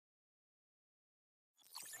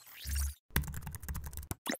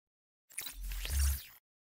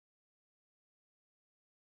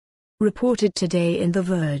Reported today in The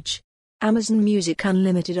Verge. Amazon Music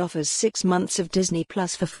Unlimited offers 6 months of Disney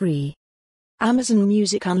Plus for free. Amazon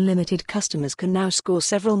Music Unlimited customers can now score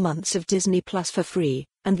several months of Disney Plus for free,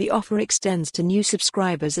 and the offer extends to new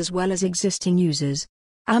subscribers as well as existing users.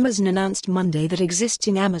 Amazon announced Monday that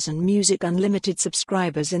existing Amazon Music Unlimited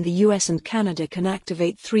subscribers in the US and Canada can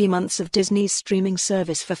activate 3 months of Disney's streaming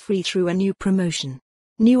service for free through a new promotion.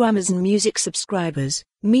 New Amazon Music subscribers,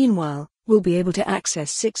 meanwhile, will be able to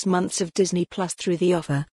access 6 months of Disney Plus through the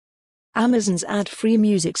offer. Amazon's ad-free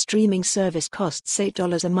music streaming service costs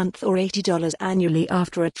 $8 a month or $80 annually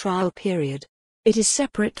after a trial period. It is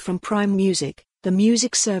separate from Prime Music, the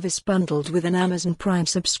music service bundled with an Amazon Prime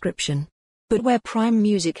subscription. But where Prime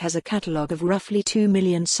Music has a catalog of roughly 2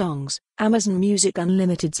 million songs, Amazon Music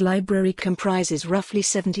Unlimited's library comprises roughly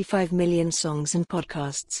 75 million songs and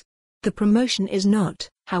podcasts. The promotion is not,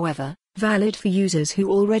 however, valid for users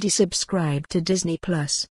who already subscribe to Disney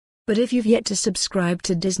Plus. But if you've yet to subscribe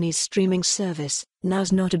to Disney's streaming service,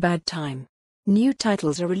 now's not a bad time. New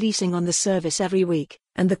titles are releasing on the service every week,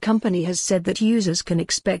 and the company has said that users can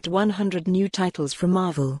expect 100 new titles from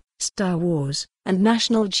Marvel, Star Wars, and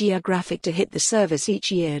National Geographic to hit the service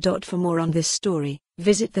each year. For more on this story,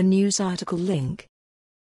 visit the news article link.